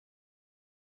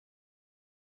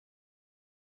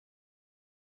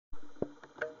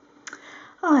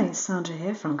Hi, it's Sandra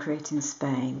here from Creating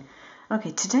Spain. Okay,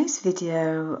 today's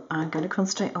video I'm going to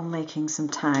concentrate on making some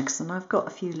tags, and I've got a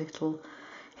few little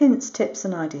hints, tips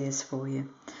and ideas for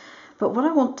you. But what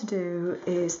I want to do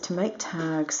is to make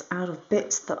tags out of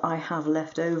bits that I have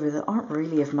left over that aren't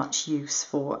really of much use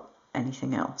for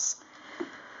anything else.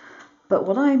 But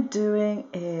what I'm doing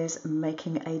is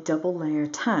making a double layer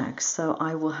tag, so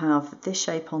I will have this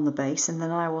shape on the base and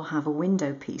then I will have a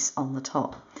window piece on the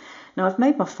top. Now I've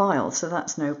made my file, so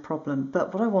that's no problem,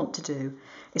 but what I want to do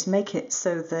is make it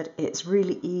so that it's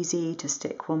really easy to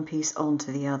stick one piece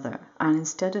onto the other, and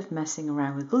instead of messing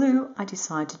around with glue I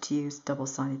decided to use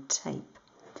double-sided tape.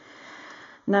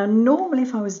 Now normally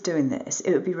if I was doing this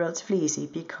it would be relatively easy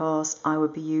because I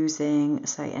would be using,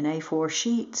 say, an A4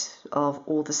 sheet of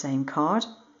all the same card,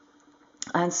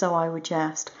 and so I would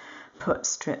just put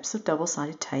strips of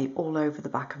double-sided tape all over the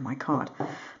back of my card.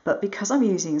 But because I'm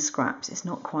using scraps, it's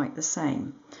not quite the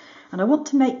same. And I want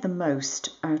to make the most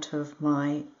out of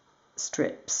my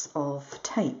strips of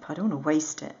tape. I don't want to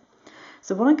waste it.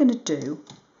 So what I'm going to do,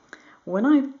 when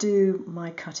I do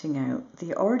my cutting out,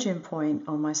 the origin point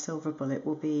on my silver bullet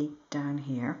will be down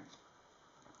here,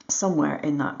 somewhere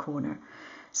in that corner.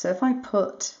 So if I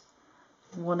put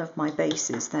one of my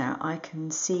bases there, I can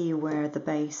see where the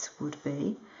base would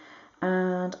be,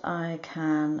 and I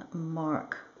can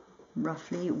mark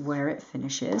roughly where it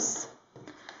finishes,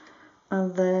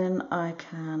 and then I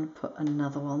can put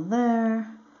another one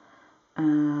there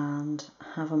and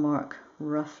have a mark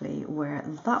roughly where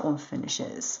that one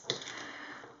finishes,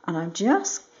 and I'm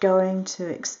just going to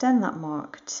extend that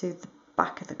mark to the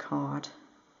back of the card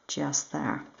just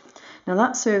there. Now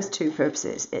that serves two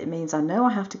purposes. It means I know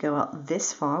I have to go up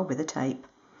this far with the tape,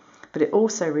 but it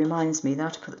also reminds me that I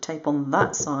have to put the tape on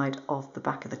that side of the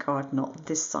back of the card, not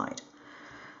this side.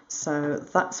 So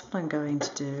that's what I'm going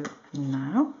to do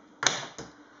now.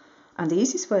 And the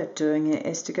easiest way of doing it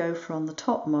is to go from the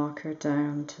top marker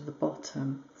down to the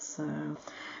bottom. So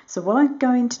what I'm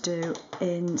going to do,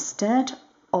 instead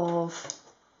of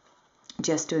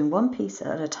just doing one piece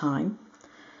at a time,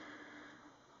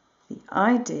 the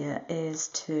idea is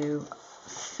to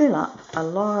fill up a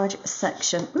large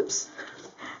section,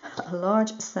 a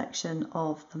large section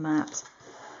of the mat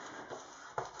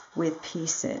with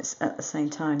pieces at the same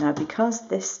time. Now because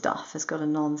this stuff has got a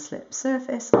non-slip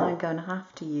surface, I'm going to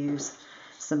have to use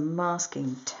some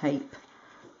masking tape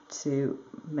to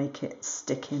make it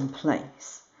stick in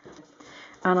place.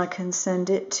 And I can send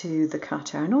it to the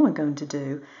cutter, and all I'm going to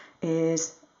do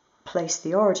is place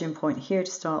the origin point here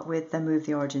to start with, then move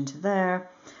the origin to there,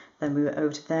 then move it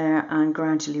over to there, and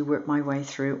gradually work my way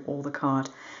through all the card.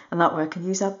 And that way I can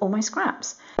use up all my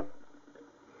scraps.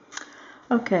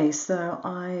 Okay, so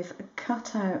I've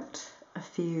cut out a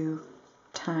few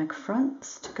tag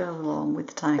fronts to go along with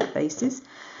the tag bases.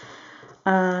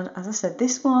 And as I said,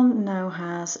 this one now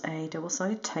has a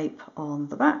double-sided tape on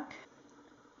the back.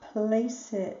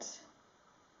 Place it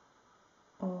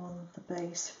on the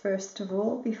base first of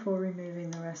all before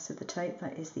removing the rest of the tape.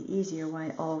 That is the easier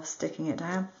way of sticking it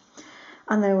down.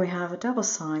 And then we have a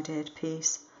double-sided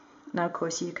piece. Now of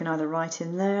course you can either write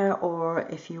in there, or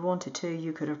if you wanted to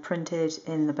you could have printed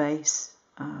in the base,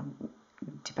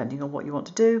 depending on what you want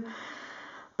to do,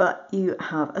 but you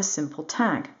have a simple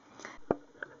tag.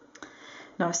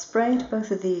 Now I've sprayed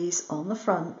both of these on the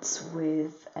fronts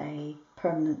with a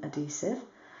permanent adhesive,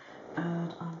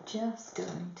 and I'm just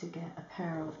going to get a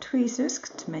pair of tweezers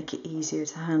to make it easier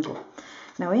to handle.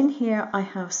 Now in here I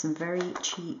have some very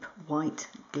cheap white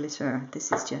glitter.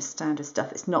 This is just standard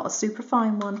stuff. It's not a super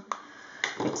fine one.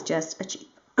 It's just a cheap,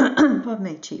 pardon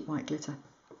me, cheap white glitter.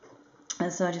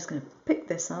 And so I'm just going to pick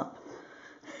this up,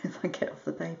 if I get off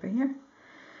the paper here,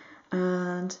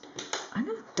 and I'm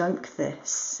going to dunk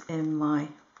this in my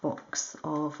box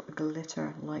of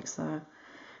glitter like so.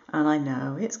 And I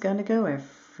know it's going to go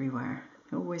everywhere.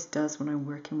 It always does when I'm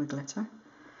working with glitter.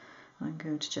 I'm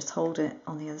going to just hold it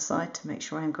on the other side to make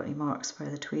sure I haven't got any marks where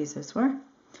the tweezers were,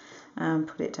 and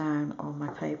put it down on my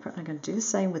paper. I'm going to do the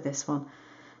same with this one,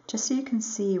 just so you can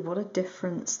see what a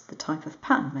difference the type of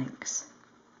pattern makes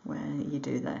when you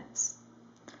do this.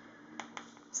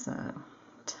 So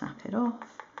tap it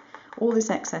off. All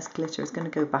this excess glitter is going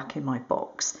to go back in my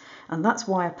box, and that's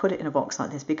why I put it in a box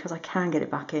like this, because I can get it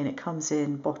back in. It comes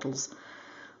in bottles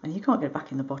and you can't get it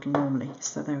back in the bottle normally,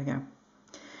 so there we go.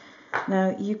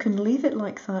 Now you can leave it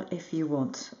like that if you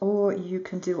want, or you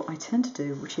can do what I tend to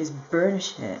do, which is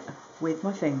burnish it with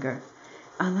my finger,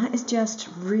 and that is just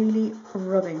really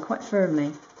rubbing quite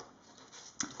firmly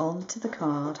onto the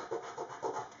card.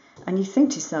 And you think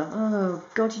to yourself, oh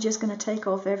God, you're just going to take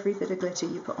off every bit of glitter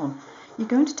you put on. You're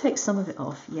going to take some of it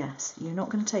off, yes. You're not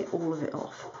going to take all of it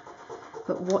off.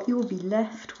 But what you'll be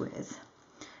left with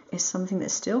is something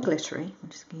that's still glittery. I'm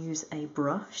just going to use a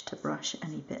brush to brush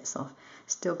any bits off.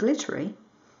 Still glittery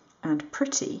and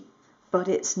pretty, but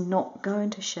it's not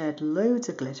going to shed loads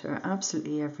of glitter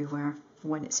absolutely everywhere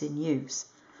when it's in use,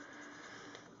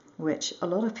 which a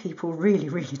lot of people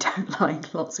really don't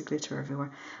like, lots of glitter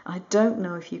everywhere. I don't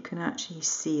know if you can actually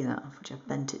see that, which I've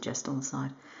bent it just on the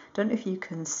side. Don't know if you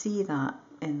can see that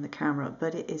in the camera,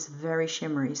 but it is very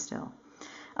shimmery still,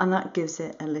 and that gives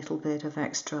it a little bit of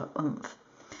extra oomph.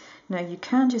 Now you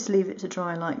can just leave it to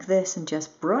dry like this and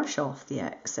just brush off the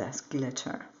excess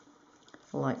glitter,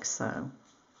 like so.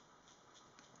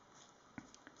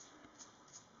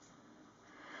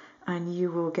 And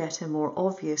you will get a more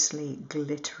obviously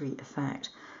glittery effect.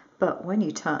 But when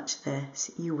you touch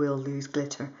this, you will lose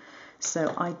glitter.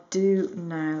 So I do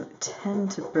now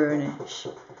tend to burnish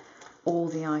all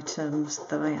the items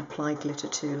that I apply glitter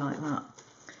to like that.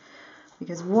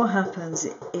 Because what happens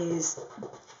is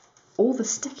all the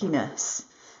stickiness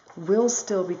will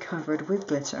still be covered with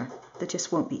glitter. There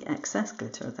just won't be excess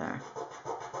glitter there.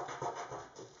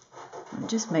 It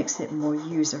just makes it more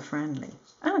user-friendly.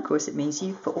 And of course it means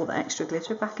you put all the extra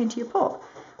glitter back into your pot,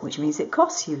 which means it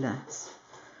costs you less.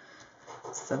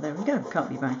 So there we go, can't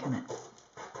be back in it.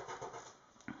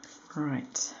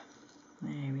 Right,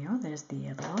 there we are, there's the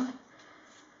other one.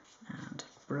 And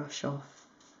brush off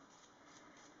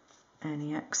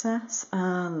any excess,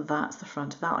 and that's the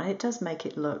front of that one. It does make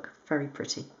it look very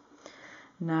pretty.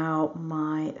 Now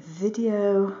my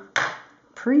video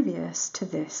previous to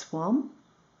this one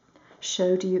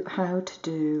showed you how to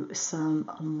do some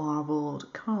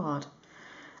marbled card,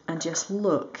 and just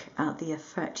look at the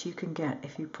effect you can get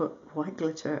if you put white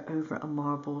glitter over a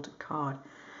marbled card.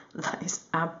 That is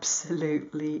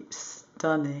absolutely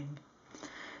stunning.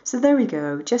 So there we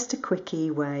go, just a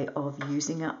quickie way of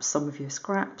using up some of your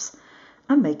scraps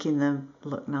and making them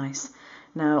look nice.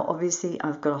 Now obviously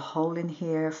I've got a hole in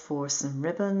here for some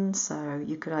ribbon, so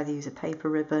you could either use a paper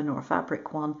ribbon or a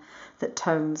fabric one that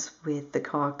tones with the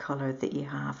card colour that you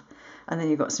have, and then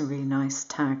you've got some really nice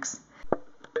tags.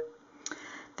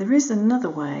 There is another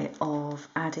way of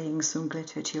adding some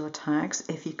glitter to your tags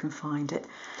if you can find it.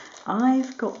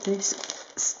 I've got this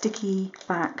sticky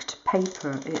backed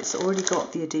paper. It's already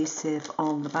got the adhesive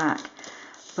on the back,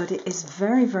 but it is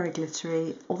very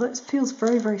glittery. Although it feels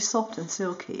very soft and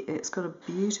silky, it's got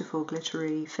a beautiful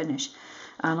glittery finish,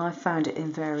 and I found it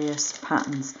in various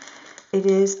patterns. It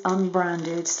is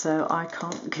unbranded, so I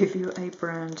can't give you a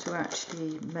brand to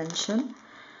actually mention.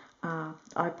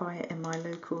 I buy it in my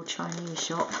local Chinese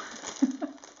shop.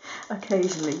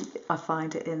 Occasionally I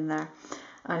find it in there,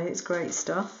 and it's great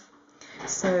stuff.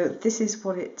 So this is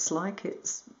what it's like.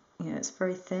 It's, you know, it's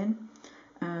very thin.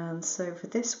 And so for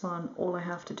this one, all I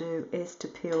have to do is to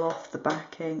peel off the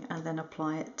backing and then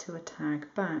apply it to a tag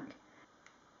back.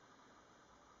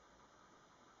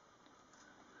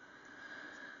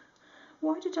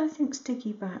 Why did I think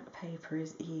sticky back paper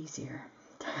is easier?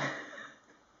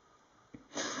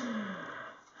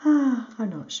 I'm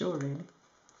not sure really.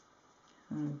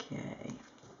 Okay.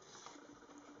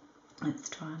 Let's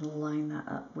try and line that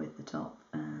up with the top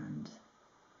and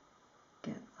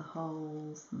get the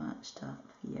holes matched up.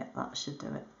 Yeah, that should do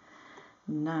it.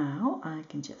 Now I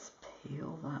can just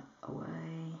peel that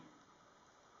away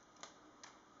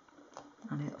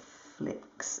and it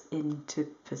flicks into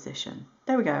position.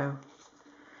 There we go.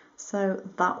 So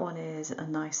that one is a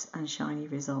nice and shiny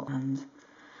result, and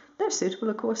they're suitable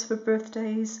of course for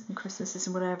birthdays and Christmases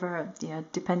and whatever, yeah,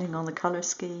 depending on the colour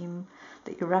scheme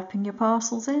that you're wrapping your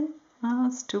parcels in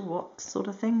as to what sort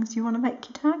of things you want to make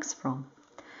your tags from.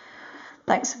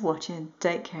 Thanks for watching.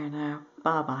 Take care now.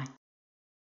 Bye bye.